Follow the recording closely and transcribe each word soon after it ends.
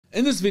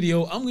In this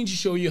video, I'm going to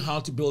show you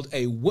how to build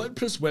a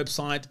WordPress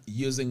website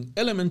using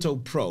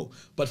Elementor Pro.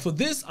 But for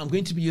this, I'm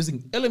going to be using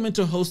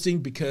Elementor hosting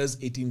because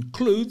it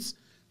includes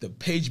the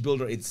page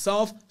builder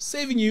itself,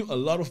 saving you a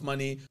lot of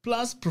money,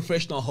 plus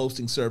professional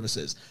hosting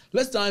services.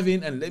 Let's dive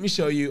in and let me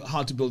show you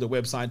how to build a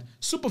website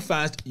super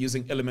fast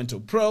using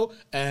Elementor Pro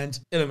and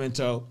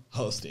Elementor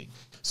hosting.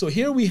 So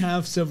here we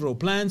have several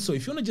plans. So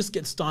if you want to just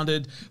get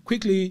started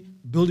quickly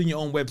building your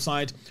own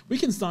website, we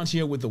can start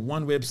here with the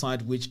one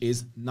website, which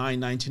is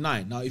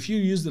 $9.99. Now, if you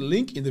use the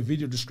link in the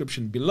video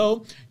description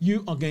below,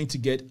 you are going to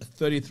get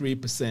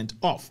 33%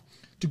 off.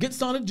 To get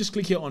started, just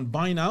click here on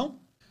Buy Now.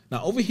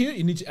 Now over here,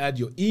 you need to add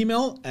your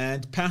email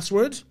and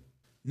password.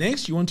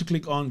 Next, you want to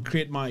click on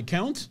Create My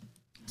Account.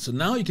 So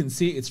now you can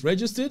see it's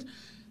registered.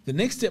 The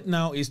next step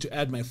now is to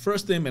add my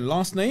first name and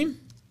last name.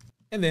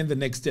 And then the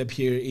next step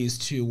here is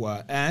to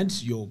add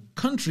your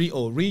country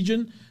or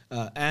region,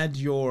 add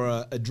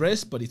your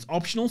address, but it's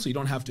optional, so you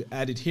don't have to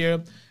add it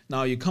here.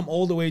 Now you come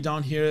all the way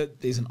down here,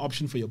 there's an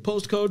option for your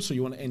postcode, so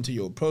you want to enter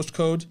your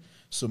postcode.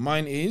 So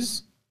mine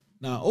is,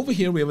 now over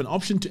here we have an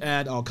option to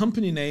add our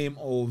company name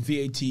or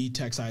VAT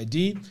tax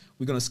ID.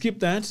 We're going to skip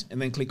that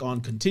and then click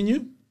on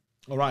continue.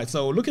 All right,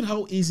 so look at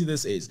how easy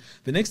this is.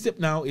 The next step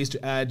now is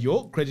to add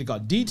your credit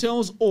card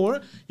details,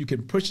 or you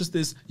can purchase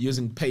this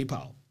using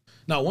PayPal.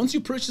 Now, once you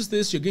purchase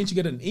this, you're going to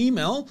get an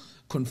email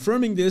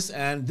confirming this,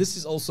 and this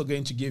is also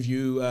going to give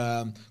you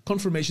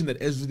confirmation that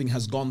everything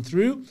has gone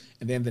through.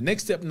 And then the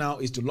next step now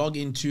is to log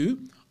into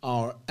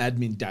our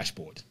admin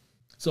dashboard.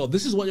 So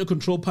this is what your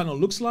control panel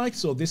looks like.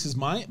 So this is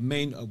my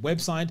main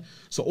website.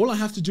 So all I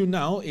have to do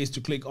now is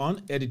to click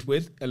on Edit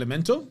with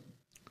Elementor.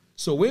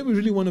 So where we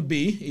really want to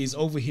be is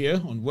over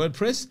here on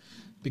WordPress,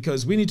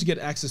 because we need to get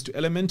access to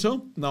Elementor.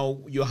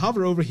 Now you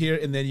hover over here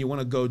and then you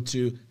want to go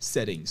to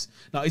settings.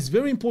 Now it's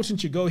very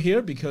important you go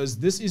here because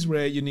this is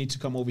where you need to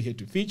come over here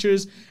to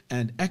features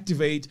and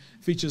activate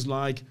features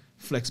like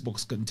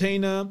Flexbox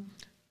container,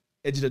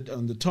 edited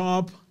on the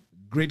top,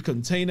 grid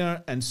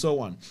container, and so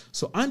on.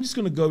 So I'm just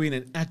going to go in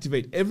and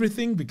activate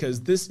everything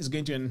because this is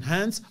going to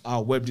enhance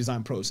our web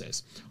design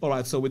process. All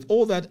right, so with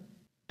all that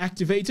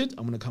activated,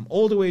 I'm going to come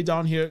all the way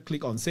down here,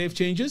 click on Save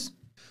Changes.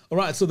 All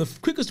right, so the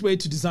quickest way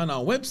to design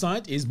our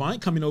website is by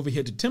coming over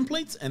here to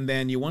templates, and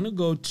then you want to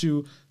go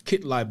to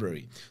Kit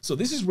Library. So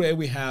this is where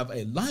we have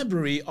a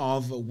library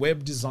of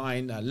web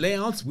design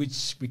layouts,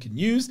 which we can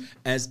use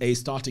as a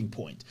starting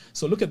point.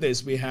 So look at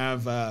this. We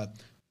have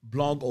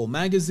blog or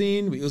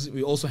magazine.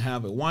 We also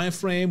have a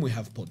wireframe. We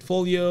have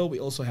portfolio. We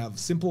also have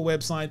simple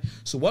website.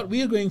 So what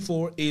we are going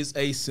for is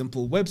a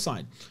simple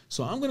website.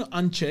 So I'm going to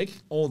uncheck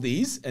all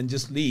these and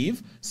just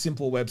leave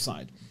simple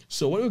website.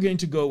 So what we're going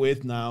to go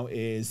with now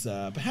is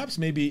perhaps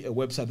maybe a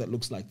website that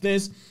looks like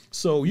this.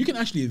 So you can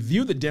actually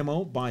view the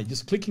demo by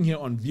just clicking here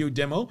on View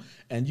Demo,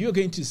 and you're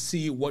going to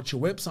see what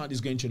your website is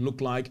going to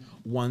look like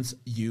once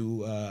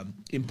you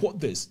import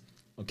this.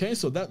 Okay,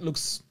 so that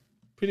looks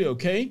pretty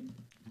okay.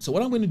 So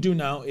what I'm going to do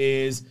now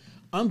is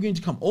I'm going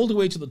to come all the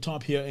way to the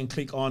top here and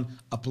click on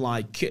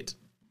Apply Kit.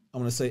 I'm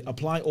going to say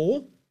Apply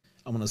All.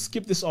 I'm going to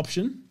skip this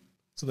option.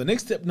 So the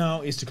next step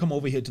now is to come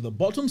over here to the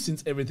bottom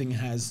since everything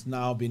has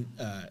now been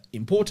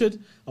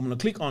imported. I'm going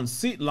to click on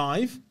See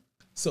Live.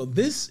 So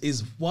this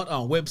is what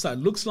our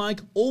website looks like.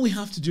 All we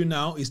have to do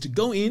now is to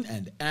go in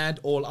and add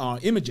all our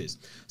images.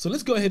 So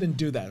let's go ahead and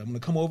do that. I'm going to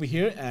come over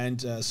here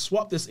and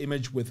swap this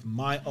image with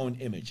my own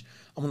image.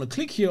 I'm going to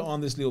click here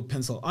on this little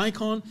pencil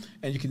icon,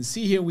 and you can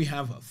see here we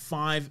have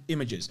 5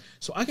 images.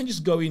 So I can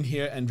just go in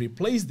here and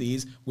replace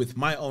these with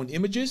my own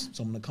images.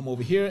 So I'm going to come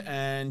over here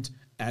and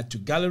add to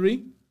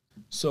gallery.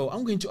 So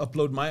I'm going to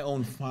upload my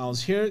own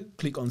files here,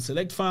 click on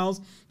Select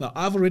Files. Now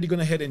I've already gone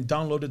ahead and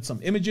downloaded some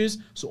images.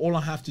 So all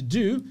I have to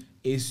do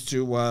is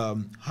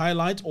to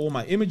highlight all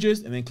my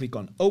images and then click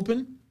on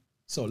Open.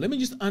 So let me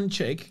just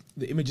uncheck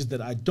the images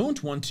that I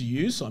don't want to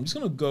use. So I'm just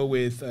going to go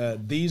with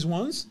these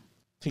ones,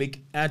 click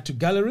Add to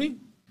Gallery.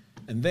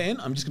 And then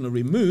I'm just going to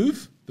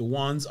remove the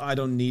ones I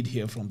don't need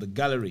here from the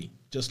gallery,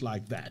 just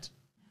like that.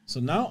 So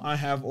now I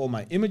have all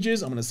my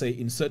images. I'm going to say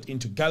Insert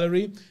into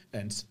Gallery,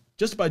 and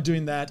just by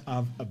doing that,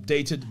 I've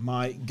updated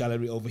my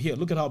gallery over here.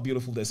 Look at how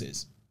beautiful this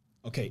is.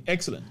 Okay,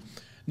 excellent.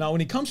 Now,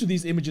 when it comes to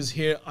these images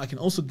here, I can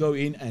also go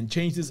in and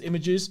change these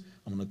images.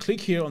 I'm going to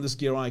click here on this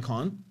gear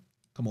icon,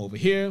 come over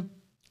here,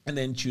 and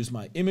then choose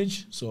my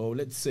image. So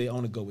let's say I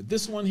want to go with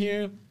this one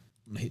here.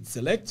 I'm going to hit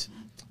select,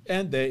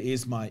 and there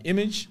is my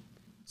image.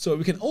 So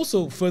we can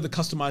also further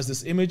customize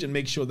this image and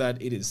make sure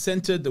that it is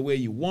centered the way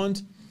you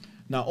want.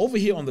 Now, over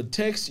here on the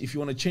text, if you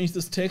want to change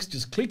this text,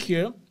 just click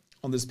here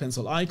on this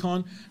pencil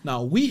icon.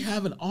 Now we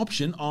have an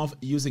option of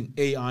using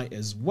AI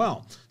as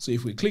well. So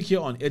if we click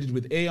here on Edit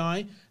with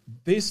AI,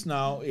 this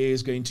now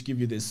is going to give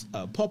you this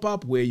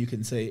pop-up where you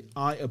can say,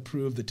 I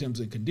approve the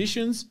terms and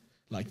conditions,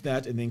 like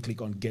that, and then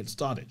click on Get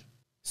Started.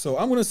 So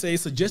I'm going to say,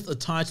 suggest a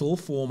title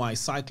for my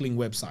cycling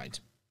website.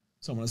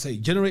 So I'm going to say,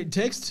 generate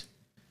text,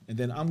 and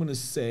then I'm going to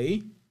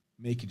say,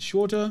 make it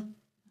shorter.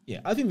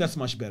 Yeah, I think that's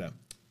much better.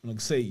 I'm going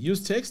to say,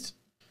 use text.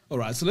 All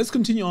right, so let's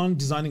continue on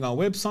designing our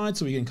website.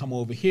 So we can come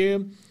over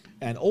here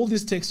And all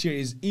this text here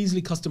is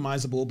easily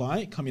customizable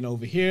by coming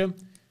over here.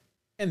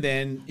 And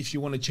then if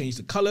you want to change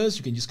the colors,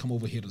 you can just come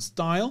over here to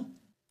style,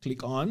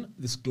 click on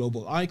this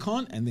global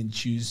icon and then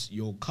choose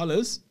your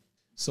colors.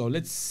 So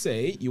let's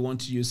say you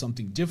want to use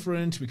something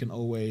different. We can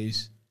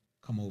always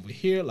come over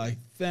here like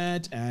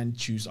that and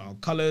choose our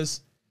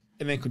colors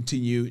and then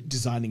continue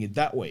designing it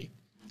that way.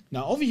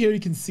 Now over here, you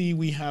can see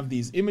we have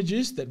these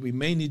images that we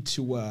may need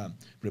to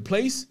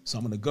replace. So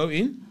I'm going to go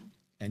in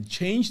and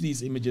change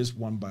these images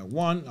one by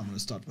one. I'm going to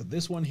start with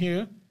this one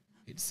here,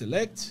 hit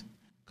select,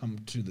 come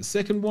to the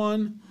second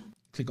one,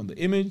 click on the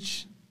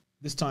image.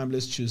 This time,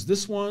 let's choose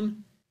this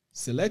one,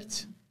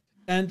 select,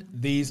 and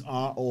these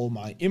are all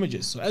my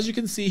images. So as you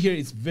can see here,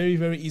 it's very,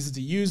 very easy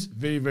to use,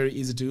 very, very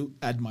easy to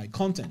add my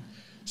content.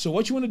 So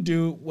what you want to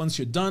do once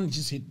you're done,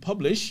 just hit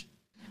publish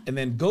and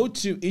then go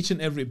to each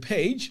and every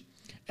page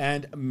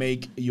and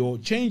make your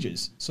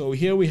changes. So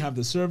here we have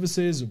the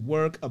services,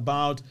 work,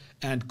 about,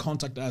 and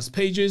contact us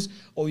pages.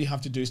 All you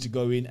have to do is to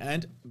go in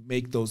and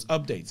make those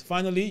updates.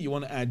 Finally, you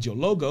want to add your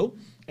logo.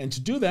 And to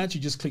do that, you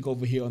just click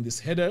over here on this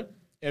header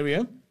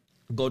area,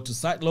 go to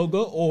site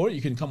logo, or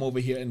you can come over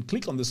here and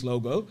click on this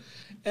logo.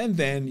 And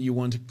then you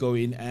want to go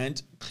in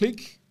and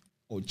click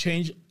or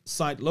change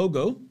site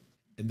logo.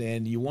 And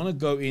then you want to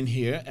go in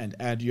here and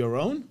add your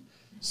own.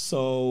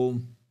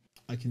 So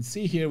I can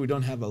see here we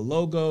don't have a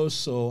logo,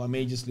 so I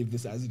may just leave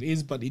this as it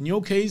is. But in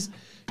your case,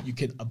 you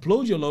can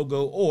upload your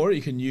logo or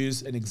you can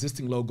use an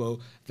existing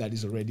logo that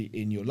is already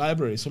in your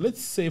library. So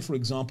let's say, for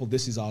example,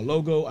 this is our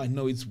logo. I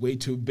know it's way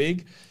too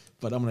big,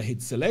 but I'm going to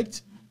hit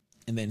select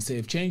and then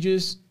save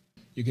changes.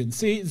 You can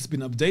see it's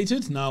been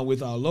updated now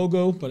with our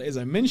logo. But as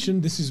I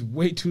mentioned, this is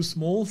way too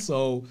small.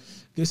 So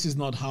this is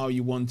not how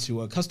you want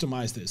to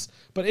customize this.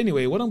 But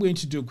anyway, what I'm going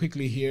to do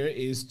quickly here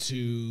is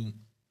to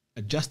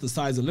adjust the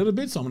size a little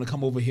bit. So I'm going to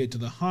come over here to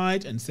the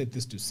height and set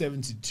this to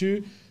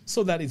 72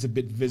 so that it's a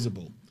bit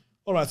visible.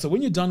 All right, so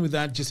when you're done with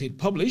that, just hit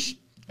publish.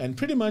 And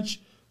pretty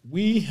much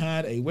we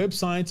had a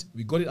website.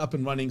 We got it up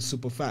and running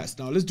super fast.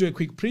 Now let's do a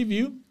quick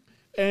preview.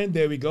 And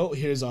there we go.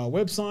 Here's our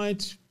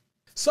website.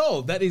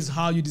 So that is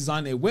how you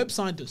design a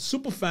website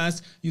super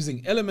fast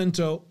using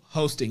Elementor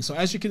hosting. So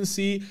as you can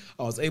see,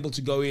 I was able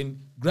to go in,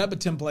 grab a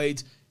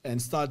template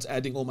and start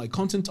adding all my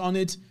content on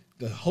it.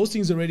 The hosting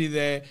is already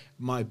there.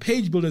 My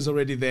page builder is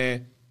already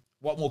there.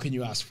 What more can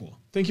you ask for?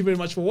 Thank you very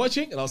much for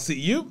watching, and I'll see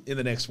you in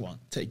the next one.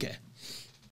 Take care.